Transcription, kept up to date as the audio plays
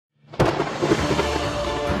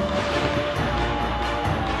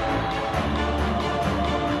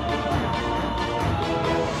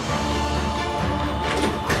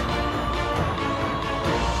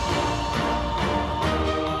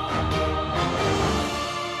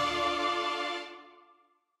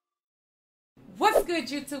good,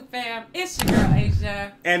 YouTube fam? It's your girl,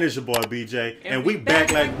 Asia. And it's your boy, BJ. And we back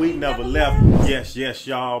like we never left. Yes,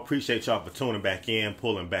 y'all. Appreciate y'all for tuning back in,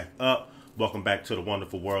 pulling back up. Welcome back to the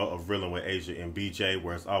wonderful world of Reelin with Asia and BJ,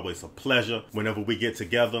 where it's always a pleasure whenever we get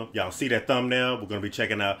together. Y'all see that thumbnail? We're going to be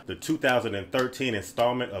checking out the 2013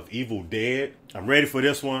 installment of Evil Dead. I'm ready for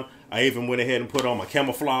this one. I even went ahead and put on my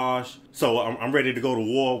camouflage. So I'm ready to go to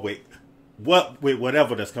war with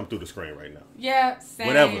whatever that's come through the screen right now. Yeah, same.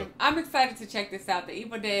 Whatever. I'm excited to check this out. The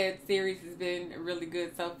Evil Dead series has been really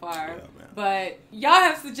good so far. Yeah, man. But y'all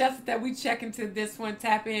have suggested that we check into this one,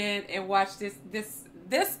 tap in, and watch this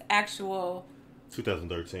actual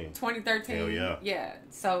 2013. Hell yeah. Yeah.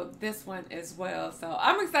 So this one as well. So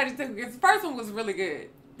I'm excited too because the first one was really good.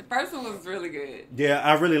 Yeah,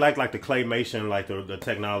 I really like the claymation, like the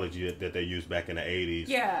technology that they used back in the 80s.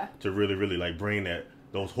 Yeah. To really like bring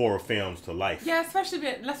those horror films to life. Yeah, especially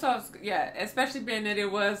being that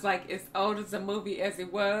it was like as old as a movie as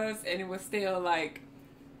it was, and it was still like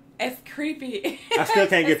as creepy. I still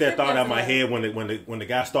can't get that thought out of my head when the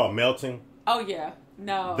guy started melting. Oh yeah.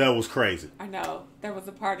 No. That was crazy. I know. There was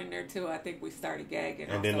a part in there too. I think we started gagging.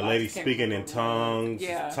 And then the lady speaking in tongues,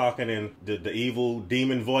 talking in the evil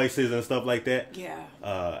demon voices and stuff like that. Yeah.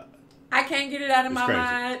 I can't get it out of my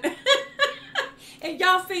mind. And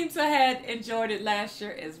y'all seem to have enjoyed it last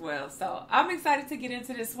year as well. So I'm excited to get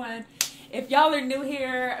into this one. If y'all are new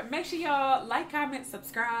here, make sure y'all like, comment,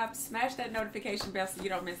 subscribe, smash that notification bell so you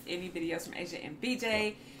don't miss any videos from Asia and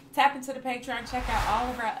BJ. Tap into the Patreon, check out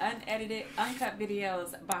all of our unedited, uncut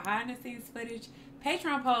videos, behind the scenes footage,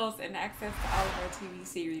 Patreon polls, and access to all of our TV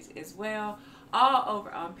series as well, all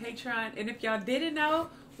over on Patreon. And if y'all didn't know,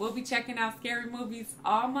 we'll be checking out scary movies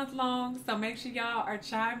all month long, so make sure y'all are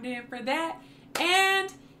chimed in for that.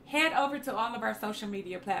 And head over to all of our social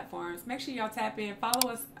media platforms. Make sure y'all tap in, follow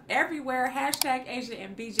us everywhere, hashtag Asia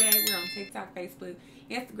and BJ. We're on TikTok, Facebook,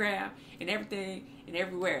 Instagram, and everything and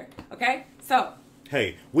everywhere. Okay? So,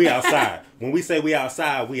 hey, we outside. When we say we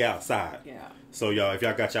outside, we outside. Yeah. So, y'all, if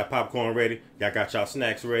y'all got y'all popcorn ready, y'all got y'all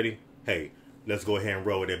snacks ready, hey, let's go ahead and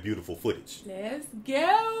roll with that beautiful footage. Let's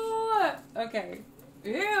go. Okay.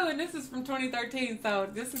 Ew, and this is from 2013, so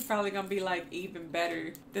this is probably going to be, like, even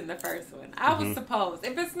better than the first one. I would suppose.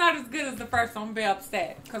 If it's not as good as the first one, I'm going to be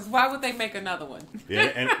upset. Because why would they make another one? Yeah,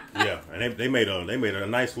 and they made a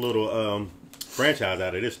nice little franchise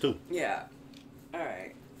out of this, too. Yeah. All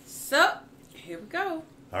right. So, here we go.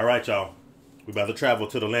 All right, y'all. We about to travel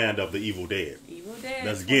to the land of the Evil Dead. Evil Dead.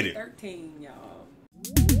 Let's get it. 2013, y'all.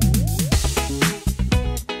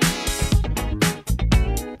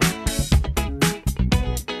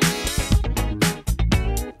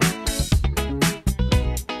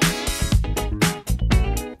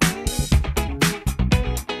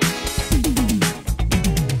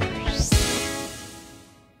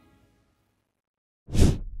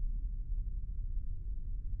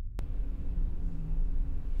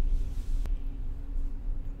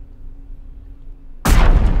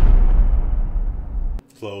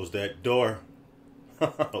 Close that door.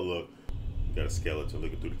 Look, got a skeleton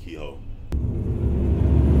looking through the keyhole.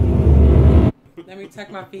 Let me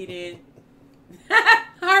tuck my feet in. I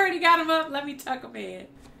already got them up. Let me tuck them in.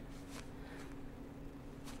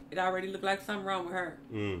 It already looked like something wrong with her.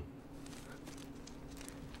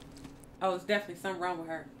 Oh, it's definitely something wrong with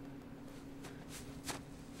her.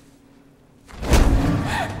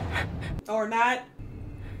 Or not.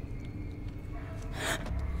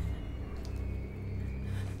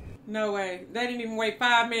 No way. They didn't even wait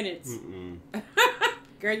 5 minutes.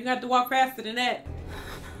 Girl, you have to walk faster than that.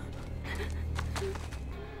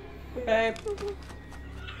 Babe.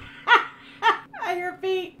 I hear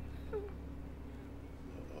feet.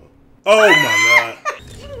 Oh my God.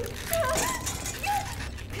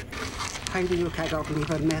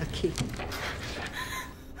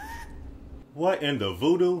 What in the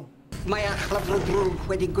voodoo?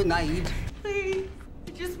 Please.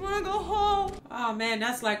 I just want to go home. Oh man,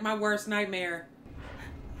 that's like my worst nightmare.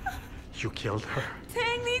 You killed her.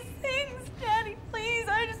 Saying these things, Daddy, please.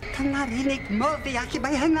 I just... It's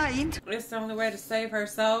the only way to save her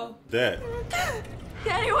soul. That.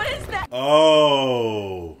 Daddy, what is that?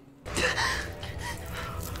 Oh.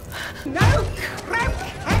 No!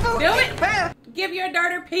 Do it! Give your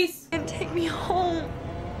daughter peace. And take me home.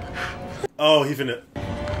 Oh, he finna...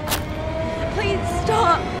 Please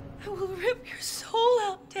stop. I will rip your soul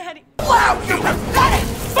out, Daddy. Wow, you pathetic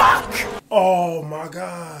fuck! Oh my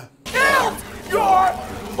God. Build your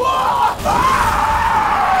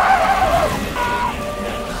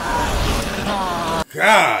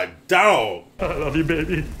God, dog. I love you,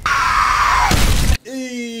 baby.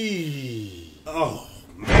 Oh,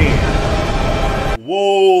 man.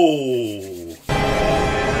 Whoa.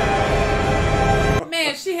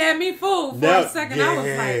 for a second, I was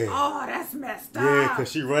like, oh, that's messed up. Yeah,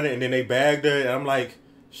 because she running and then they bagged her, and I'm like,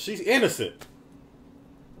 she's innocent.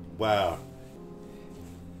 Wow.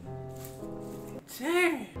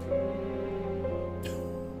 Damn.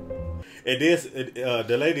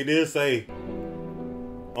 The lady did say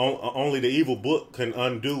only the evil book can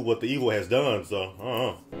undo what the evil has done,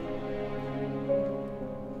 so,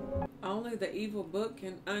 Only the evil book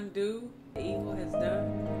can undo what the evil has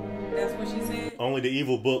done? That's what she said? Only the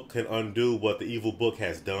evil book can undo what the evil book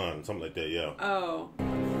has done. Something like that, yeah. Oh.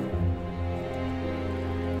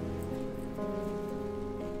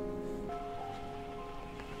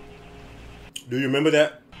 Do you remember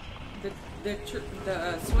that? The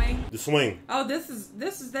swing? The swing. Oh, this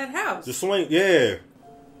is that house. The swing, yeah.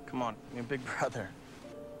 Come on, you're big brother.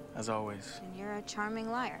 As always. And you're a charming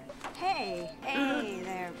liar. Hey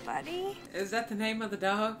there, buddy. Is that the name of the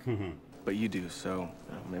dog? But you do, so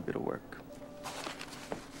maybe it'll work.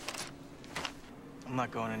 I'm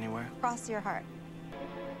not going anywhere. Cross your heart.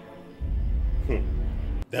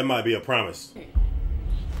 That might be a promise.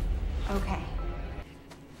 Okay.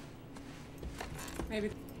 Maybe.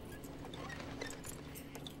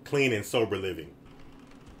 Clean and sober living.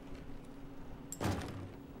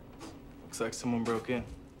 Looks like someone broke in.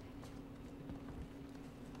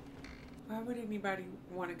 Why would anybody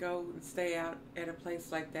want to go and stay out at a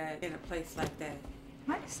place like that, in a place like that?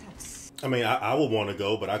 What is that? I mean, I would want to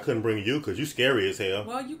go, but I couldn't bring you because you scary as hell.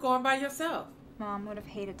 Well, you going by yourself. Mom would have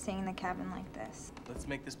hated seeing the cabin like this. Let's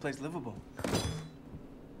make this place livable.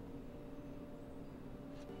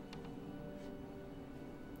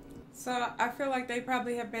 So I feel like they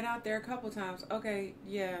probably have been out there a couple times. Okay,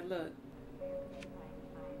 yeah, look.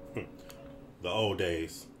 The old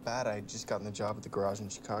days. Bad, I just got in the job at the garage in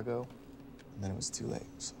Chicago, and then it was too late,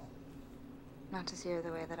 so. Not to see her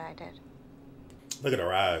the way that I did. Look at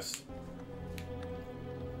her eyes.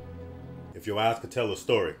 If your eyes could tell a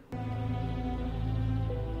story. I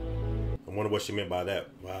wonder what she meant by that.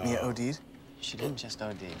 Wow. Mia OD'd? She didn't just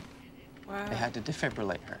OD. Wow. They had to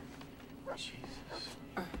defibrillate her. Jesus.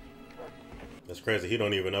 That's crazy. He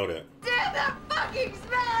don't even know that. Damn that fucking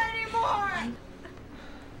smell anymore!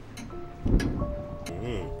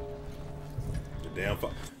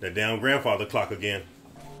 The damn grandfather clock again.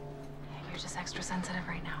 You're just extra sensitive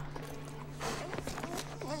right now.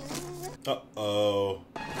 Uh-oh.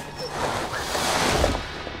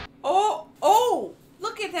 Oh,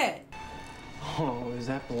 look at that. Oh, is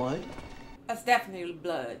that blood? That's definitely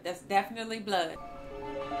blood. That's definitely blood.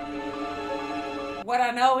 What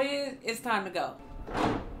I know is, it's time to go.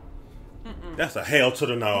 That's a hell to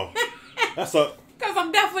the no. That's a... Because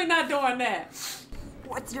I'm definitely not doing that.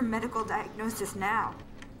 What's your medical diagnosis now?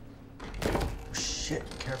 Shit,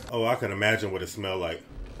 careful. Oh, I can imagine what it smelled like.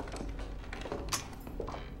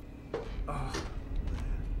 I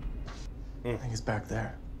think it's back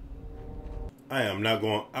there. I am not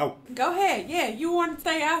going out. Go ahead. Yeah, you want to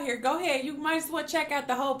stay out here. Go ahead. You might as well check out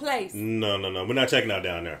the whole place. No. We're not checking out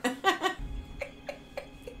down there.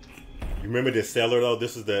 You remember this cellar, though?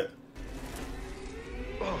 This is the...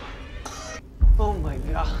 Oh my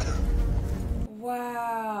god.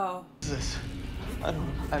 Wow. What is this? I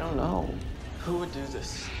don't know. Who would do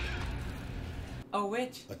this? A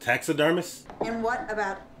witch? A taxidermist? And what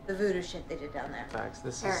about the voodoo shit they did down there? Facts,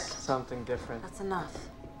 this Eric. is something different. That's enough.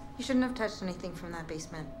 You shouldn't have touched anything from that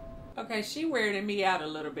basement. Okay, she weirded me out a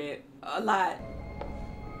little bit. A lot.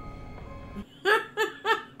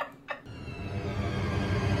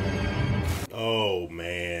 Oh,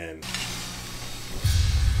 man.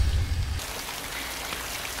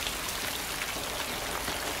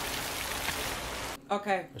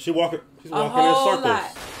 Okay. She's walking in whole circles.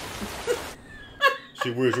 lot.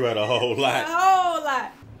 She weirds you out a whole A lot. whole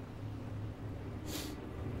lot.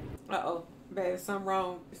 Uh-oh. Babe, something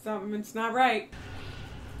wrong. Something's not right.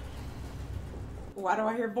 Why do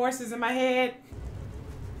I hear voices in my head?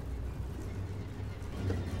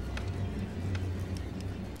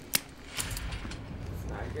 It's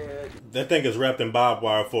not good. That thing is wrapped in barbed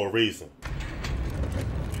wire for a reason.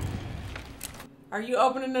 Are you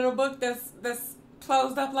opening a book that's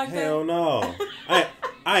closed up like Hell that? no.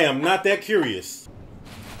 I am not that curious.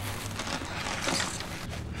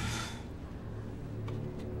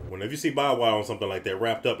 Whenever you see barbed wire on something like that,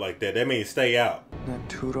 wrapped up like that, that means stay out.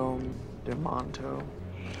 Naturo de Monto.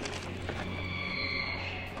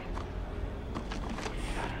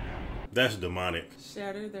 That's demonic.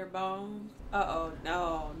 Shatter their bones. Uh-oh.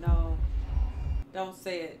 No. Don't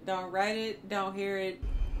say it. Don't write it. Don't hear it.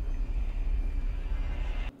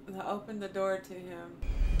 Open the door to him.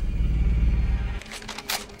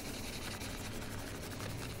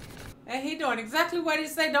 And he doing exactly what he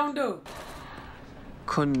say don't do.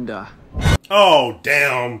 Kunda. Oh,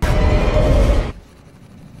 damn.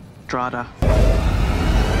 Drada.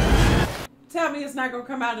 Tell me it's not gonna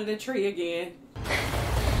come out of the tree again.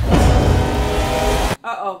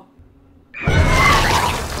 Uh-oh.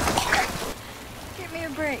 Give me a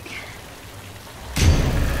break.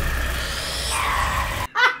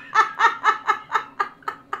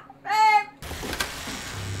 Babe!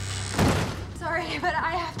 Sorry, but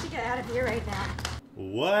I have to get out of here right now.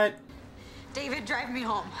 What? David, drive me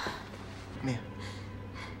home. Mia.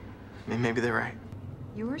 Maybe they're right.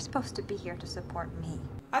 You were supposed to be here to support me.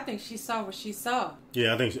 I think she saw what she saw.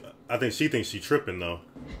 Yeah, I think she thinks she tripping though.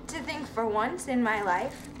 To think for once in my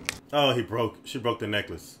life. Oh, she broke the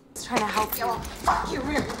necklace. I was trying to help you. Fuck you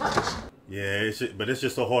really much. Yeah, but it's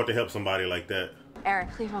just so hard to help somebody like that.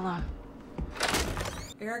 Eric, leave her alone.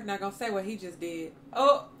 Eric not gonna say what he just did.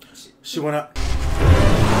 Oh. She went out.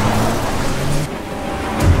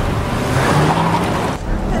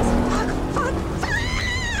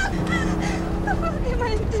 What am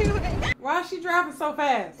I doing? Why is she driving so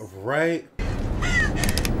fast? Right.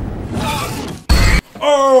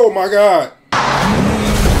 Oh my God.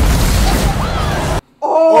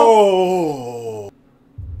 Oh.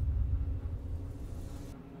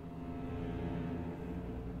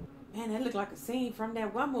 Man, that looked like a scene from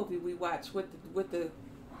that one movie we watched with the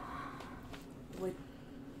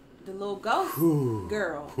little ghost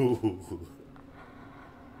girl.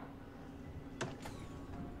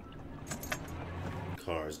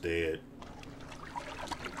 Car's dead.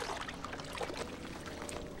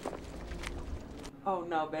 Oh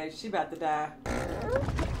no, babe, she about to die.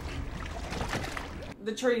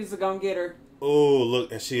 The trees are gonna get her. Oh,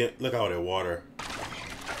 look, and look at all that water.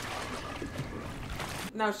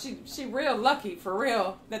 No, she real lucky for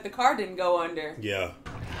real that the car didn't go under. Yeah.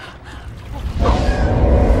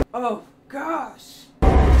 Oh gosh.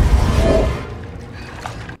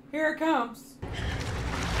 Here it comes.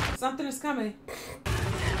 Something is coming.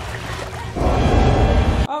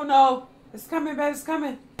 Oh no. It's coming, babe, it's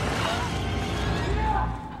coming.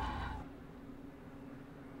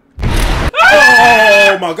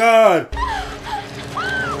 Oh my God.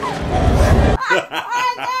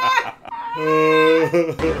 Run.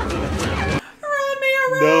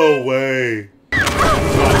 No way.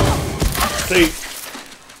 See.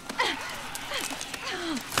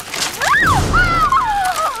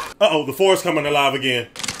 Uh-oh, the forest coming alive again.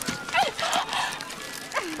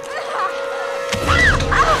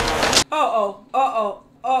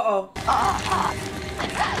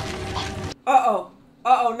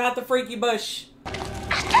 Uh-oh, not the freaky bush.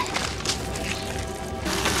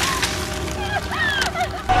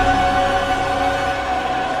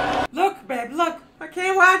 Look, babe, look. I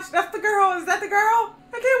can't watch. That's the girl. Is that the girl?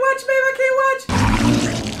 I can't watch, babe. I can't watch.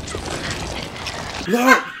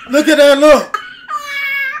 Look at that, look.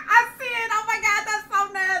 I see it. Oh my God, that's so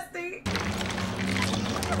nasty.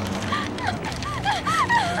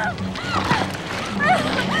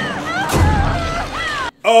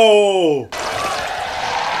 Oh.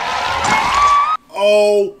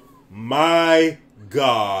 Oh my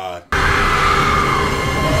God.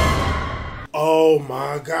 Oh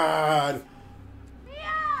my God.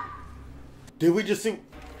 Did we just see?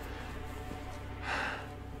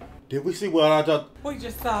 Did we see what I thought? We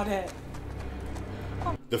just saw that.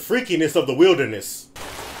 The freakiness of the wilderness.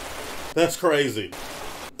 That's crazy.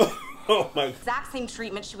 Oh my. Exact same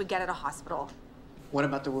treatment she would get at a hospital. What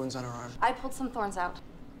about the wounds on her arm? I pulled some thorns out.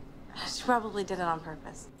 She probably did it on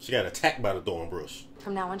purpose. She got attacked by the thorn bush.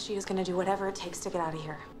 From now on, she is going to do whatever it takes to get out of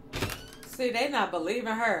here. See, they not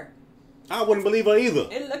believing her. I wouldn't believe her either.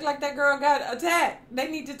 It looked like that girl got attacked. They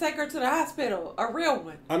need to take her to the hospital. A real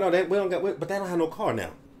one. I know that we don't got, but they don't have no car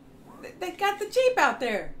now. They got the Jeep out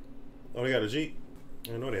there. Oh, they got a Jeep? I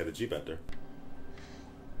didn't know they had a Jeep out there.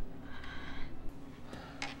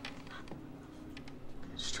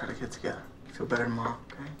 Just try to get together. Feel better tomorrow,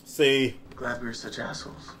 okay? See. Glad we were such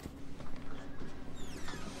assholes.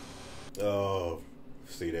 Oh,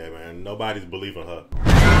 see that, man. Nobody's believing her.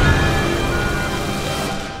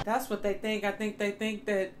 That's what they think. I think they think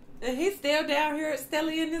that he's still down here at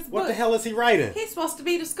Stelly in this book. What the hell is he writing? He's supposed to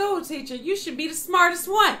be the school teacher. You should be the smartest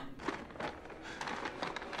one.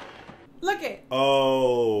 Look at.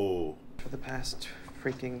 Oh. For the past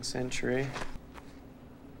freaking century.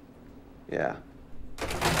 Yeah.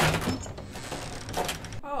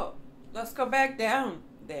 Oh, let's go back down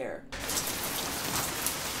there.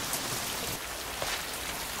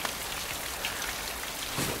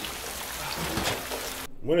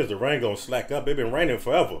 When is the rain gonna slack up? It's been raining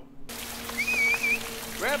forever.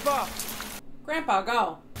 Grandpa! Grandpa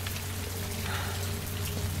gone.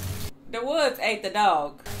 The woods ate the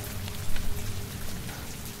dog.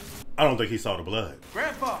 I don't think he saw the blood.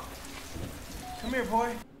 Grandpa! Come here,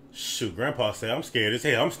 boy. Shoot, Grandpa said, I'm scared as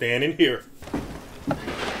hell. I'm staying in here.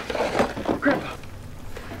 Grandpa.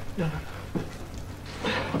 No.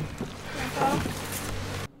 Grandpa?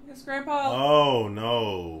 Yes, Grandpa. Oh,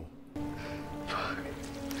 no.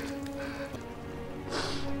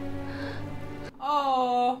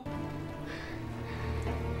 Oh.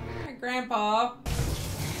 My Grandpa.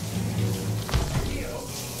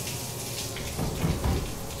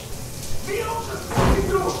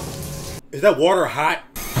 Is that water hot?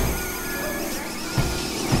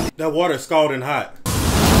 That water is scalding hot.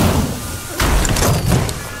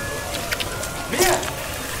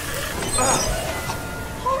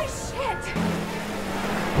 Holy shit!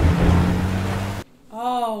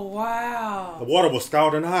 Oh, wow. The water was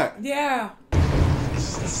scalding hot. Yeah.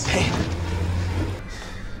 This is insane.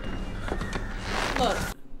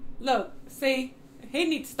 Look, see? He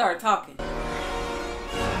needs to start talking.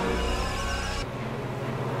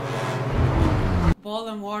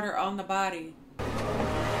 Boiling water on the body.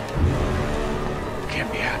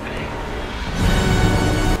 Can't be happening.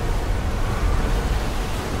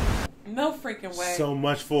 No freaking way. So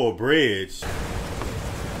much for a bridge.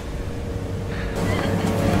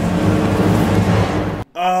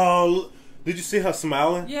 Oh, did you see her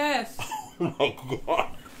smiling? Yes. Oh my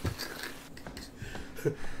God.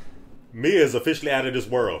 Mia is officially out of this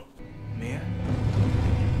world. Mia?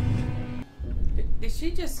 Did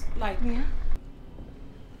she just like... Yeah?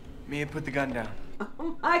 Mia, put the gun down.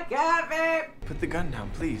 Oh my God, babe. Put the gun down,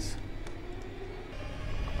 please.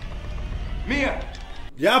 Mia!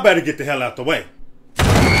 Y'all better get the hell out the way.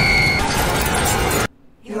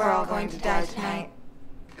 You are all going to die tonight.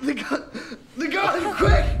 The gun,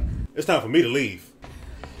 quick! It's time for me to leave.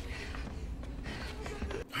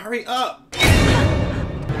 Hurry up.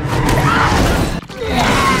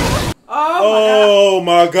 Oh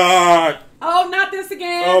my God. Oh, not this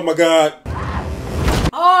again. Oh my God.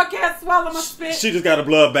 Oh, I can't swallow my spit. She just got a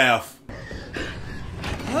bloodbath.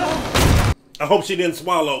 I hope she didn't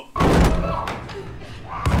swallow.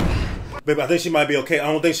 Baby, I think she might be okay.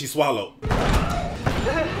 I don't think she swallowed.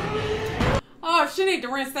 Oh, she need to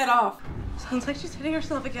rinse that off. Sounds like she's hitting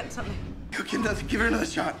herself against something. Give her another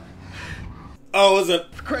shot. Oh, is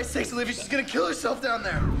it? For Christ's sakes, Olivia, she's gonna kill herself down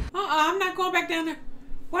there. I'm not going back down there.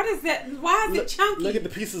 What is that? Why is it chunky? Look at the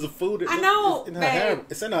pieces of food. I know, it's in her babe. hair.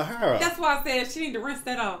 It's in her hair. That's why I said she need to rinse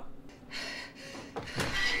that off.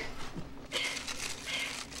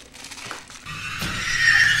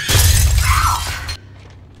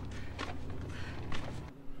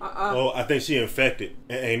 Oh, I think she infected.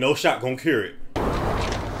 And ain't no shot gonna cure it.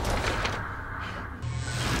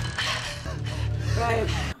 Babe.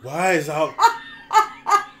 Why is all...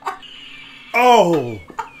 Oh!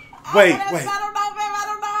 Wait. I don't know, babe. I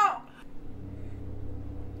don't know.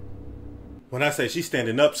 When I say she's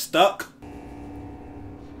standing up, stuck.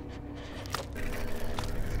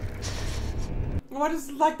 What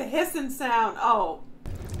is like the hissing sound? Oh.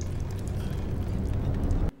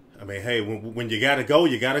 I mean, hey, when you gotta go,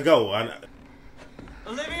 you gotta go.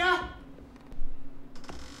 Olivia?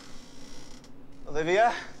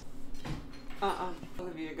 Olivia?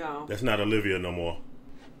 Olivia, go. That's not Olivia no more.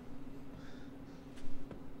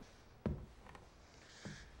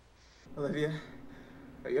 Olivia?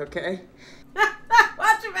 Are you okay?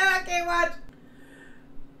 Watch it, man. I can't watch.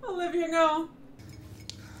 Olivia, go.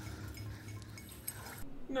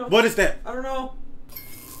 No. What is that? I don't know.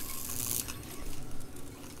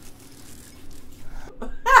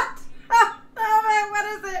 Oh man, what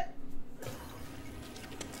is it?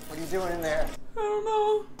 What are you doing in there? I don't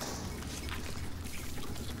know.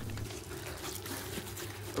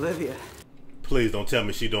 Olivia. Please don't tell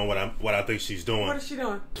me she's doing what I think she's doing. What is she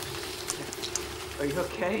doing? Are you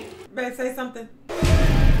okay? Babe, say something.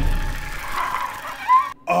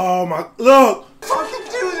 Oh my, look! Fucking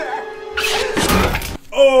do that!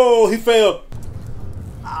 Oh, he fell.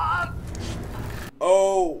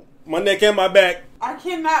 Oh, my neck and my back. I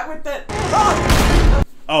cannot with that.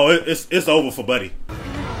 Oh, it's over for Buddy.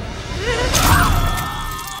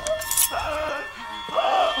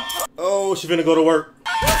 Oh, she finna go to work.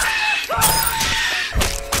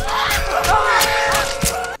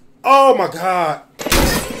 Oh my God.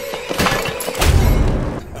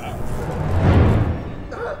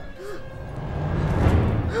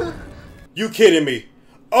 You kidding me?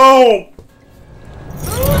 Oh.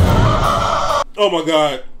 Oh my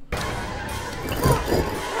God.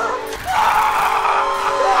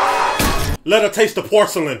 Let her taste the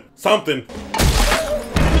porcelain. Something.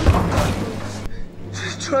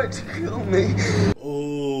 She's trying to kill me.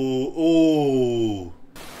 Ooh, ooh.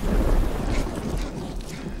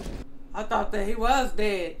 I thought that he was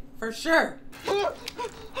dead. For sure.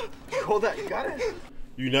 Hold that, you got it?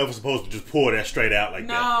 You never supposed to just pour that straight out like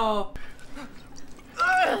that. No.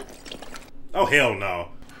 Oh, hell no.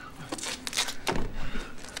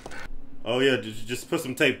 Oh, yeah, just put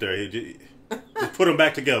some tape there. Just put them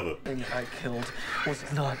back together. The thing I killed was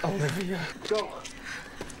not Olivia. Go.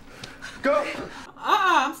 Go.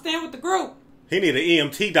 I'm staying with the group. He need an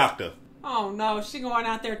EMT doctor. Oh, no. She going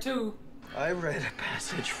out there, too. I read a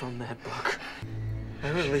passage from that book. I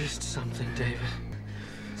released something, David.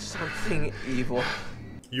 Something evil.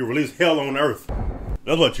 You released hell on earth.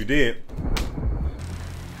 That's what you did.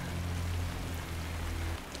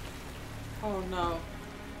 Oh, no.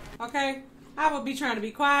 Okay. I would be trying to be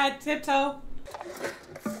quiet, tiptoe. God,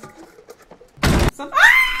 I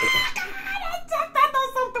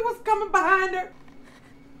thought something was coming behind her.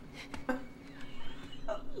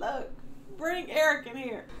 Look. Bring Eric in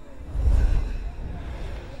here.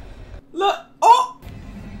 Look. Oh!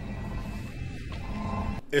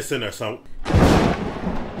 It's in there, son. I'm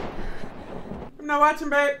not watching,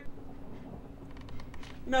 babe.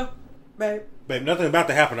 No, babe. Babe, nothing about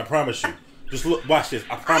to happen, I promise you. Just look, watch this,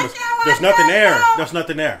 I promise. There's nothing there. There's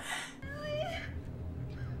nothing there.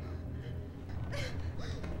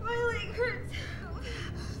 My leg hurts.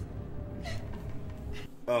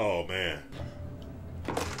 Oh, man.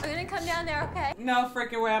 I'm gonna come down there, okay? No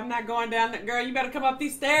freaking way. I'm not going down there. Girl, you better come up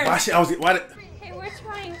these stairs. Why did... Hey, we're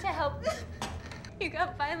trying to help. You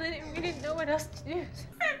got violent and we didn't know what else to do.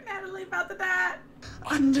 Natalie about to die.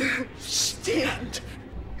 Understand.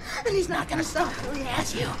 And he's not gonna stop till he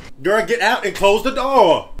has you. Girl, get out and close the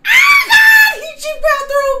door. Ah, God! She fell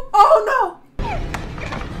through. Oh, no.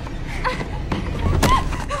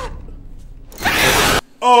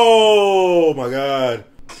 Oh, my God.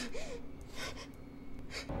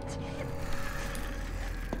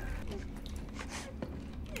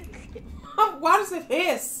 Why does it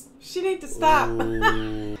hiss? She needs to stop.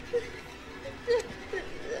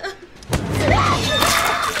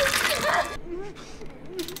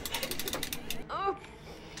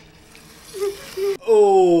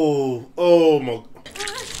 Oh my.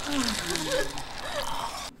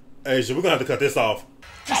 Asia, we're gonna have to cut this off.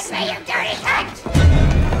 Kiss me, you dirty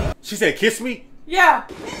cunt! She said, kiss me? Yeah.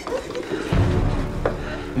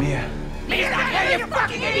 Mia. Mia's not here, you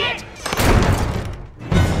fucking idiot!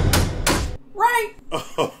 Right.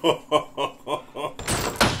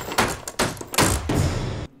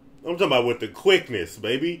 I'm talking about with the quickness,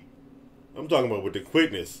 baby. I'm talking about with the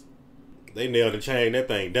quickness. They nailed and chained that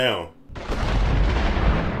thing down.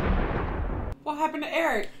 What happened to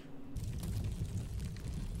Eric?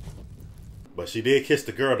 But she did kiss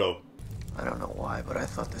the girl, though. I don't know why, but I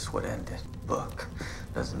thought this would end it. Book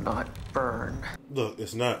does not burn. Look,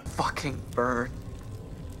 it's not. Fucking burn.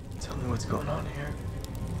 Tell me what's going on here.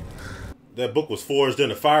 That book was forged in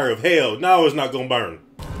the fire of hell. No, it's not gonna burn.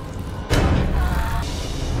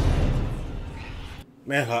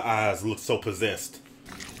 Man, her eyes look so possessed.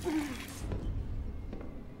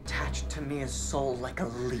 Attached to Mia's soul like a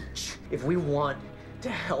leech. If we want to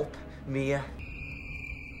help Mia,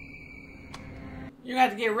 You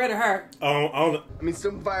have to get rid of her. I mean,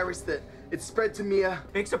 some virus that it spread to Mia.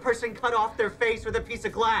 makes a person cut off their face with a piece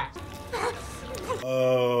of glass.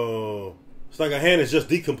 Oh. It's like her hand is just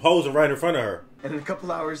decomposing right in front of her. And in a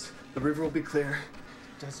couple hours, the river will be clear.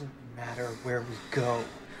 Doesn't matter where we go.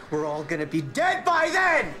 We're all gonna be dead by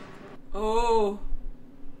then! Oh.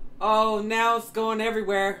 Oh, now it's going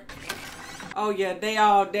everywhere. Oh, yeah, they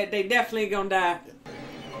definitely gonna die.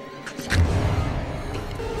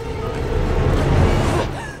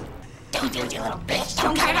 Don't do it, you little bitch!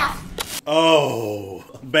 Don't cut it off! Oh.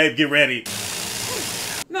 Babe, get ready.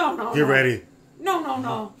 No. Get ready.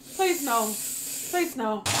 No. Please, no. Please,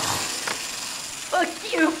 no. Fuck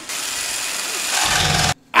you!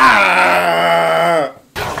 Ah!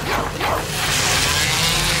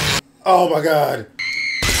 Oh my God.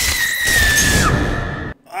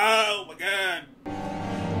 Oh my God.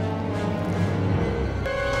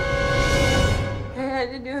 I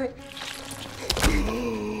had to do it.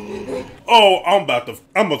 Oh, I'm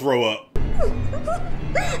gonna throw up.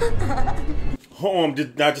 Hold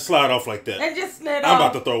on, not just slide off like that. It just slid I'm off.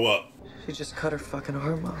 about to throw up. She just cut her fucking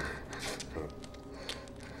arm off.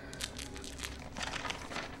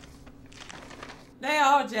 They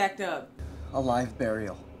all jacked up. A live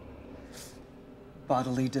burial.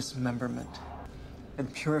 Bodily dismemberment.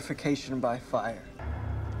 And purification by fire.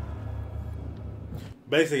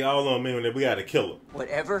 Basically, all on me when we gotta kill her.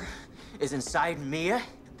 Whatever is inside Mia,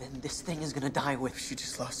 then this thing is gonna die with. She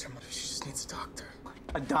just lost her mother. She just needs a doctor.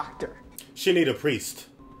 A doctor. She need a priest,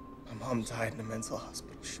 My mom died in a mental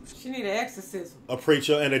hospital. She need an exorcism. a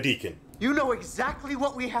preacher, and a deacon. You know exactly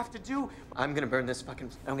what we have to do. I'm gonna burn this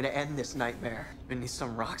fucking... I'm gonna end this nightmare. Beneath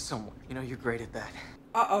some rock somewhere. You know you're great at that.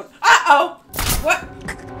 Uh-oh. Uh-oh! What?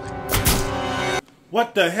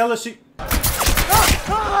 What the hell is she?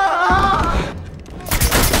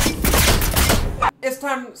 It's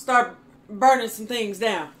time to start burning some things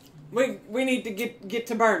down. We need to get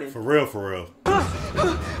to burning. For real, for real.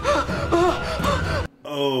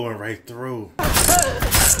 Oh, and right through.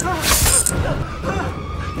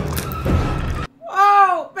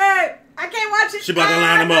 Oh, babe! I can't watch it. She about to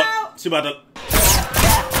line him up. She about to...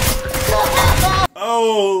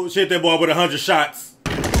 Oh, she hit that boy with 100 shots.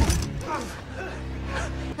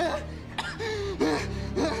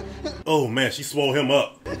 Oh, man, she swole him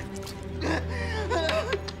up.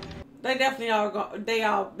 They definitely all go. They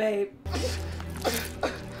all, babe.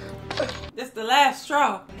 This the last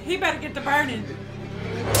straw. He better get to burning.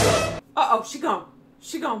 Uh-oh, she gone.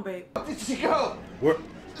 She gone, babe. Where did she go? Where?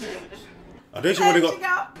 I think she want to go.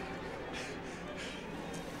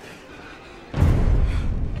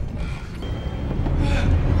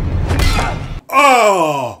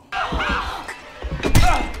 Oh!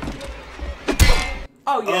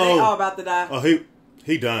 Oh, yeah, they all about to die. Oh,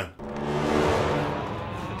 he done.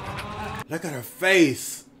 Look at her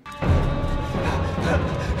face.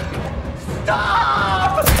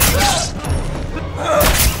 Stop!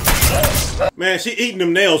 Man, she eating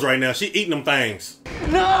them nails right now. She eating them things.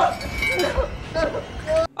 No!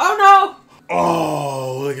 Oh, no!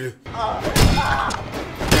 Oh, look at it.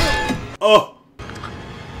 Oh.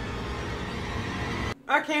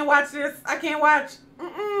 I can't watch this. I can't watch.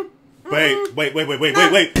 Wait.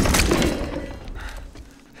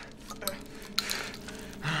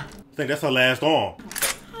 I think that's her last arm.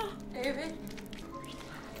 David.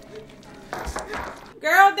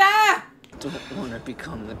 Girl, die! Don't want to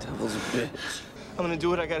become the devil's bitch. I'm gonna do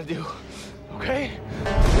what I gotta do. Okay?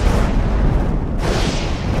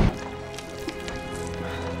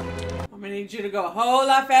 I'm gonna need you to go a whole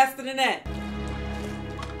lot faster than that.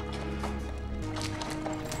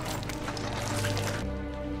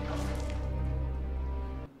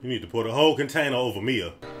 You need to put a whole container over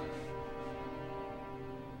Mia.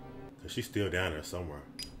 Cause she's still down there somewhere.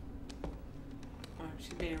 Oh,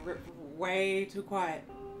 she's being way too quiet.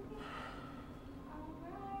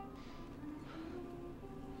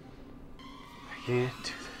 I can't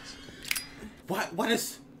do this. What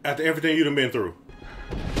is, after everything you done been through?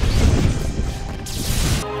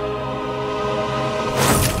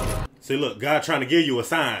 See, look, God trying to give you a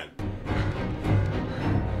sign.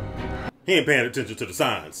 He ain't paying attention to the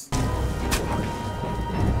signs.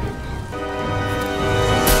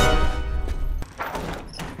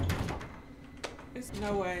 There's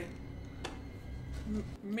no way.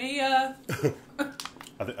 Mia.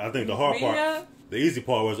 I think the hard part, the easy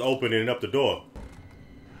part was opening up the door.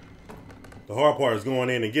 The hard part is going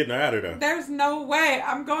in and getting her out of there. There's no way.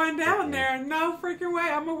 I'm going down there. No freaking way.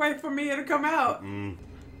 I'm gonna wait for Mia to come out.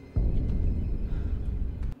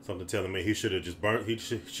 Something telling me he should have just burnt. He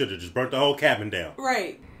should have just burnt the whole cabin down.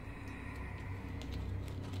 Right.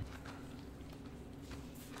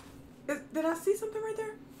 Did I see something right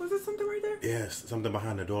there? Was there something right there? Yes, something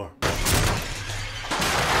behind the door. I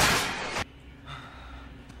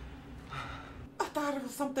thought it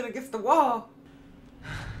was something against the wall.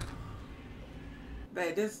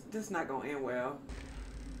 Babe, this not gonna end well.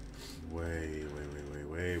 Wait.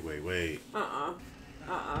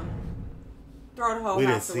 Throw the whole We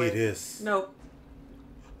didn't house see away. this. Nope.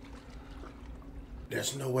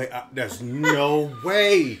 There's no way. There's no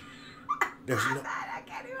way. There's no. I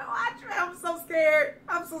can't even watch it. I'm so scared.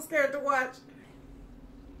 I'm so scared to watch.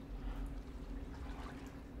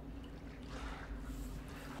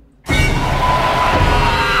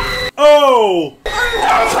 Oh!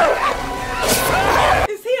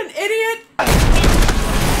 Is he an idiot?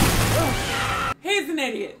 He's an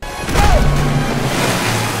idiot.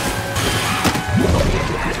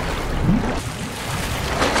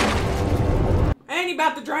 Ain't he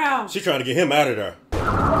about to drown? She's trying to get him out of there.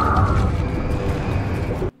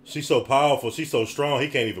 She's so powerful. She's so strong. He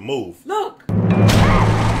can't even move. Look.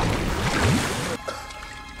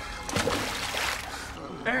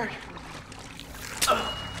 Eric.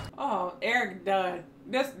 Oh, Eric done.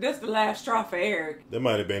 This the last straw for Eric. That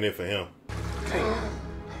might have been it for him.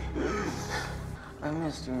 I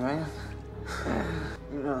missed you, man.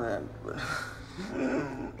 You know that, but...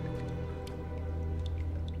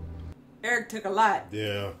 Eric took a lot.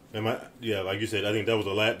 Yeah, yeah, like you said, I think that was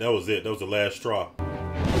the last. That was it. That was the last straw.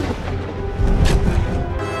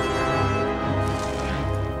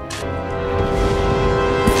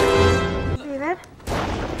 David?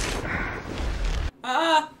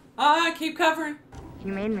 Keep covering.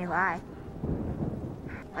 You made me lie.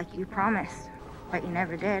 like you promised, but you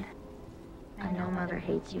never did. I know Mother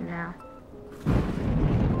hates you now.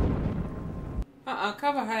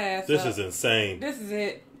 Cover her ass This up. is insane. This is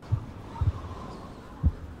it.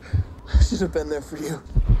 I should have been there for you.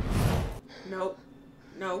 Nope.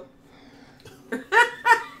 Nope.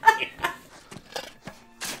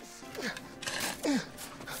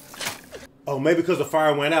 Oh, maybe because the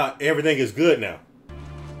fire went out, everything is good now.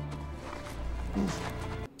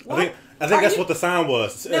 What? I think that's what the sign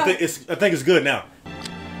was. No. I think it's good now.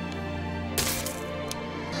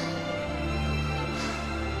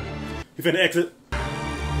 You finna exit.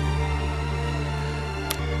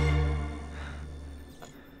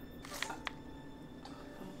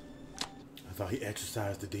 I thought he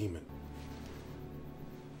exorcised the demon.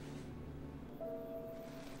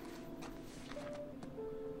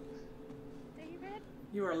 David?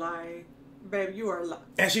 You are lying. Baby, you are lying.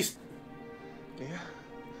 And she's... Yeah?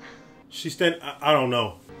 She's standing... I don't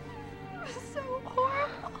know. It was so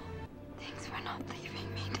horrible. Thanks for not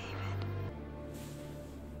leaving me, David.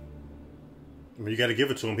 I mean, you gotta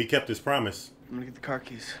give it to him. He kept his promise. I'm gonna get the car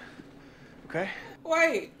keys. Okay?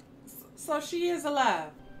 Wait. So she is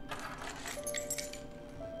alive.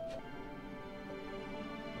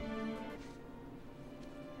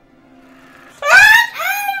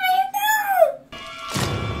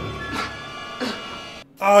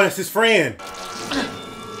 Oh, that's his friend.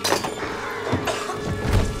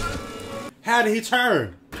 How did he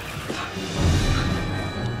turn?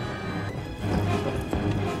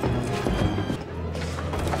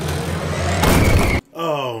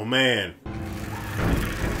 Oh, man.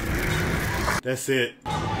 That's it.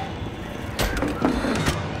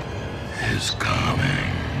 It's coming.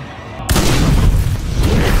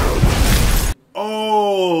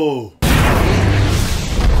 Oh.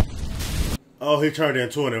 Oh, he turned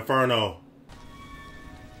into an inferno.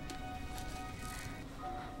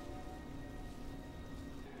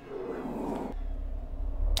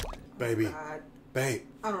 Baby. God. Babe.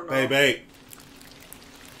 I don't know. Babe.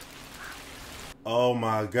 Oh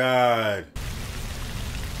my God.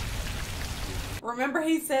 Remember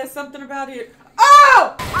he said something about it.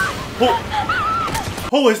 Oh!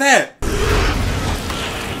 Who is that?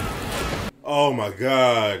 Oh my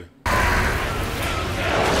God.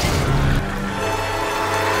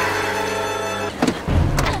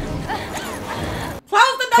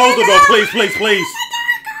 Close the door. Close the door, please, please, please.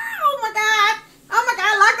 Oh my God. Oh my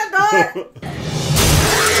God, lock the door.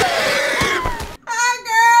 Hi,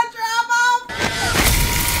 girl, trouble.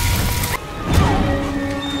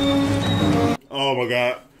 Oh my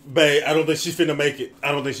God. Babe, I don't think she's finna make it.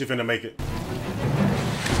 I don't think she's finna make it.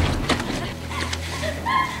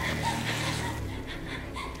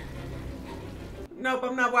 Nope,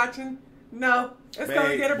 I'm not watching. No. It's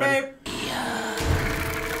gonna get her, babe. Oh, babe.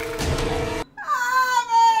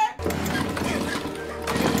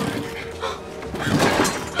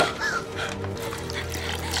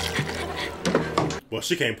 Well,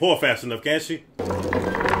 she can't pour fast enough, can she?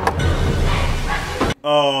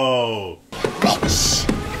 Oh.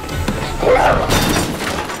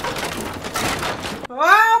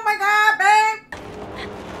 Oh my God, babe.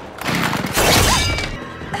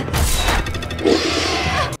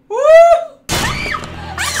 Woo!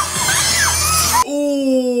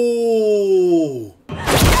 Ooh.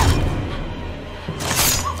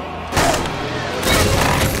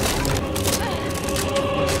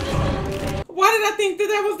 Why did I think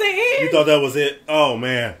that was the end? You thought that was it? Oh,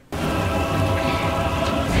 man.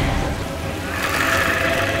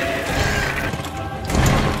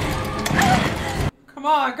 Come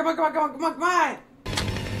on, come on, come on, come on, come on, come on.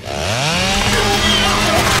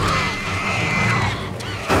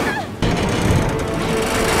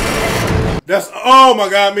 That's, oh my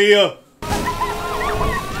God, Mia.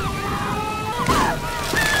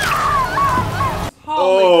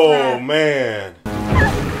 Holy crap. Man.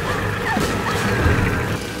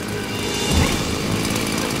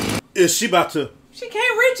 Is she about to? She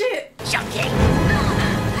can't reach it.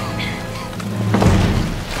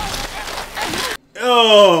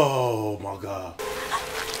 Oh my God.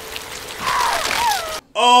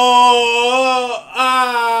 Oh,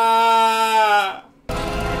 ah.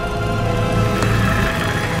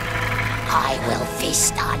 I will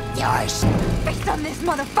feast on yours. Feast on this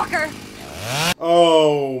motherfucker.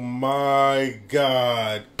 Oh my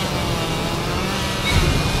God.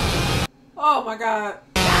 Oh my God.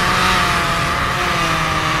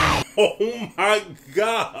 Oh my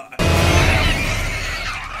God.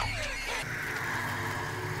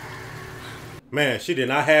 Man, she did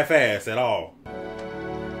not half-ass at all.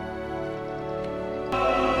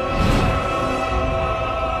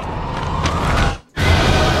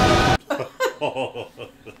 Oh Oh.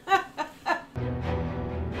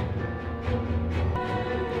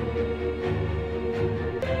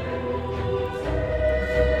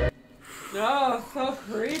 Oh, so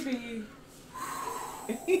creepy.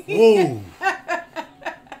 Ooh.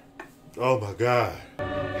 Oh my God.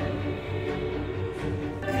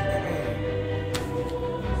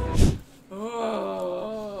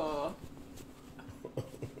 Oh.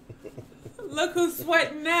 Look who's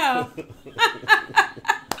sweating now.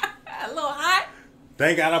 A little hot.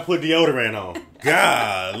 Thank God I put deodorant on.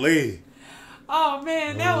 Golly. Oh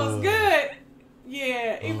man, that was good.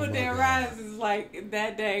 Yeah, Evil Dead Rise is like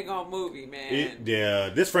that dang on movie, man. Yeah,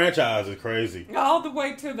 this franchise is crazy. All the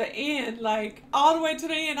way to the end, like all the way to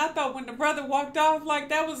the end. I thought when the brother walked off, like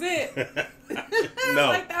that was it. No,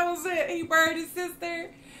 like that was it. He buried his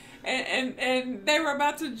sister, and they were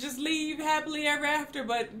about to just leave happily ever after,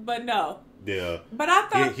 but no. Yeah, but I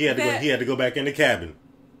thought he had to go back in the cabin.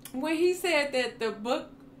 When he said that the book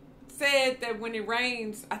said that when it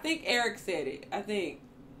rains, I think Eric said it. I think.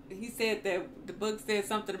 He said that the book said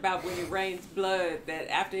something about when it rains blood,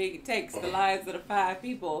 that after he takes the lives of the 5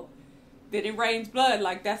 people, that it rains blood,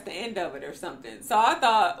 like that's the end of it or something. So I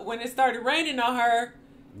thought when it started raining on her,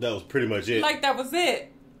 that was pretty much it. Like that was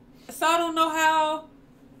it. So I don't know how.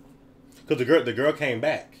 Because the girl came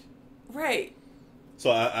back. Right.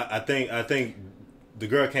 So I think the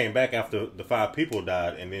girl came back after the 5 people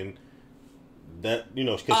died, and then that,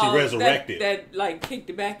 because she resurrected. That like kicked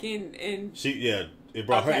it back in, and It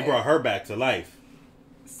brought her back to life.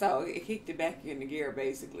 So it kicked it back into gear,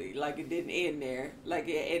 basically. Like it didn't end there. Like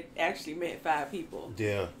it actually meant 5 people.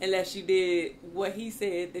 Yeah. Unless you did what he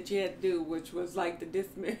said that you had to do, which was like the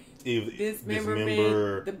dismemberment,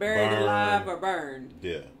 the buried alive or burned.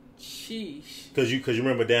 Yeah. Sheesh. Because you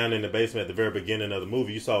remember down in the basement at the very beginning of the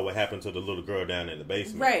movie, you saw what happened to the little girl down in the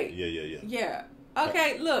basement. Right. Yeah.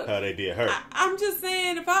 Okay, look. How they did her. I'm just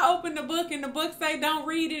saying, if I open the book and the book say don't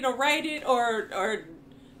read it or write it or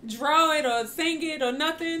draw it or sing it or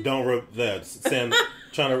nothing. Trying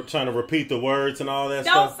to repeat the words and all that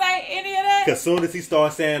don't stuff. Don't say any of that. Because as soon as he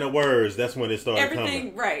starts saying the words, that's when it started coming.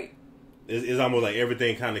 Everything, right. It's almost like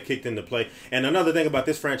everything kind of kicked into play. And another thing about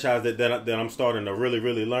this franchise that I'm starting to really,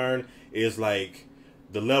 really learn is like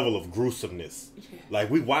the level of gruesomeness. Yeah. Like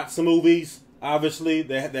we watch some movies, obviously,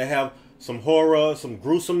 that have some horror, some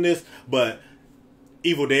gruesomeness, but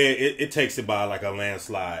Evil Dead, it takes it by like a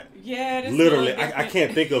landslide. Yeah, literally. I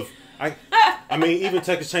can't think of. I mean, even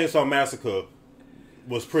Texas Chainsaw Massacre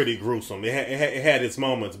was pretty gruesome. It had its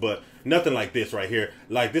moments, but nothing like this right here.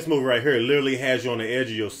 Like this movie right here, it literally has you on the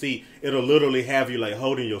edge of your seat. It'll literally have you like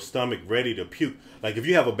holding your stomach ready to puke. Like if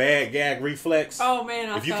you have a bad gag reflex. Oh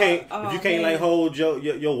man, if you can't like hold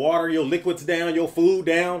your water, your liquids down, your food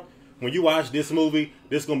down. When you watch this movie,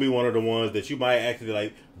 this is gonna be one of the ones that you might actually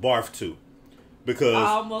like barf to, because I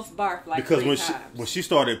almost barfed like because 3 times. when she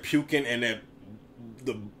started puking and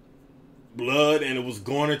the blood and it was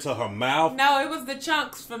going into her mouth. No, it was the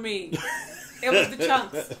chunks for me. It was the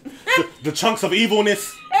chunks. the chunks of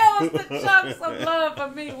evilness. It was the chunks of blood for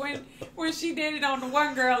me when she did it on the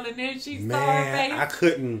one girl and then she saw her face. I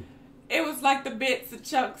couldn't. It was like the bits and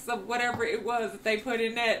chunks of whatever it was that they put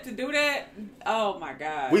in that to do that. Oh my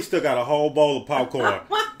God. We still got a whole bowl of popcorn.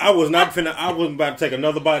 I wasn't about to take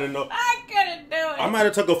another bite of no. I couldn't do it. I might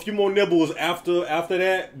have took a few more nibbles after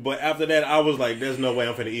that, but after that I was like, there's no way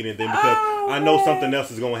I'm finna eat anything because I know something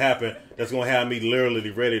else is gonna happen that's gonna have me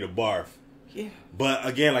literally ready to barf. Yeah. But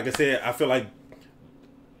again, like I said, I feel like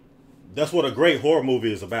that's what a great horror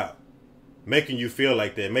movie is about. Making you feel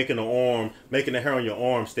like that, making the hair on your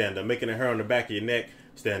arm stand up, making the hair on the back of your neck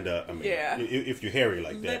stand up. I mean, if you're hairy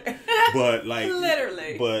like that, but like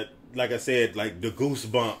literally. But like I said, like the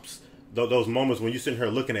goosebumps, those moments when you're sitting here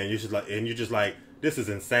looking at it, you're just like, this is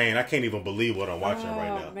insane. I can't even believe what I'm watching right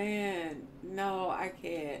now. Oh man, no, I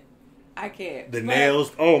can't. The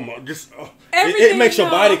nails, it makes your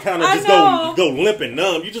body kind of just go limp and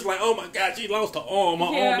numb. You're just like, oh my God, she lost her arm.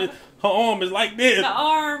 Her arm is like this. The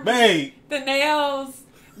arm, babe. The nails,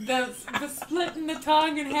 the splitting the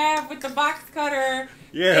tongue in half with the box cutter.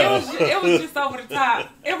 Yeah, it was just over the top.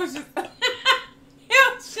 It was just over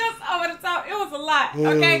the top. It was a lot,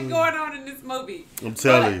 okay, going on in this movie. I'm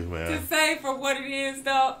telling you, man. To say for what it is,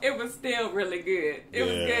 though, it was still really good. It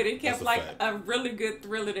was good. It kept like a really good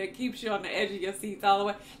thriller that keeps you on the edge of your seats all the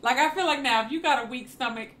way. Like I feel like now, if you got a weak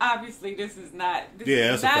stomach, obviously this is not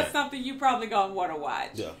something you probably gonna want to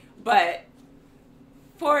watch. Yeah. But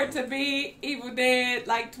for it to be Evil Dead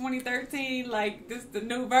like 2013, like this the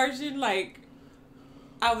new version, like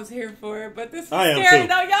I was here for it. But this was scary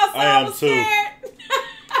though. Y'all saw I was scared.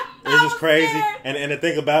 It's just crazy. And the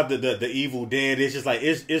thing about the Evil Dead, it's just like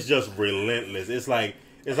it's just relentless. It's like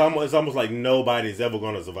it's almost like nobody's ever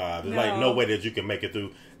gonna survive. There's like no way that you can make it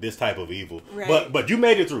through this type of evil. Right. But you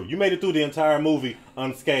made it through. You made it through the entire movie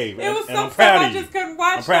unscathed. It was and some I'm proud stuff of you. I just couldn't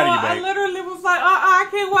watch. I'm proud of you, babe. I literally was like, I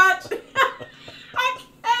can't watch.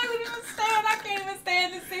 I can't even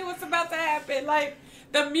stand to see what's about to happen. Like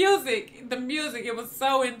the music, it was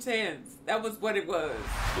so intense. That was what it was.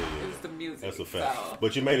 Yeah. It was the music. That's a fact. So.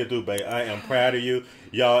 But you made it through, babe. I am proud of you.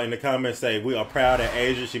 Y'all in the comments say we are proud of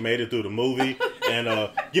Asia. She made it through the movie. And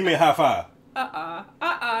give me a high five.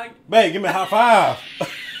 Babe, give me a high five.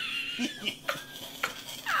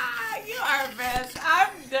 You are best. I'm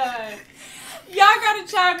done. Y'all gotta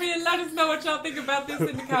chime in. Let us know what y'all think about this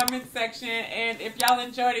in the comment section. And if y'all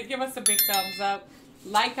enjoyed it, give us a big thumbs up.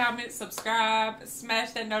 Like, comment, subscribe,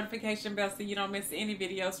 smash that notification bell so you don't miss any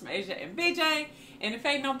videos from Asia and BJ. And if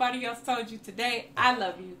ain't nobody else told you today, I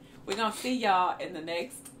love you. We're gonna see y'all in the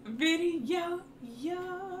next video.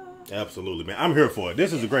 Absolutely, man. I'm here for it.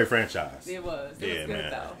 This is a great franchise. It was. It was good,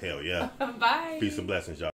 man. Though. Hell yeah. Bye. Peace and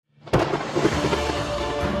blessings, y'all.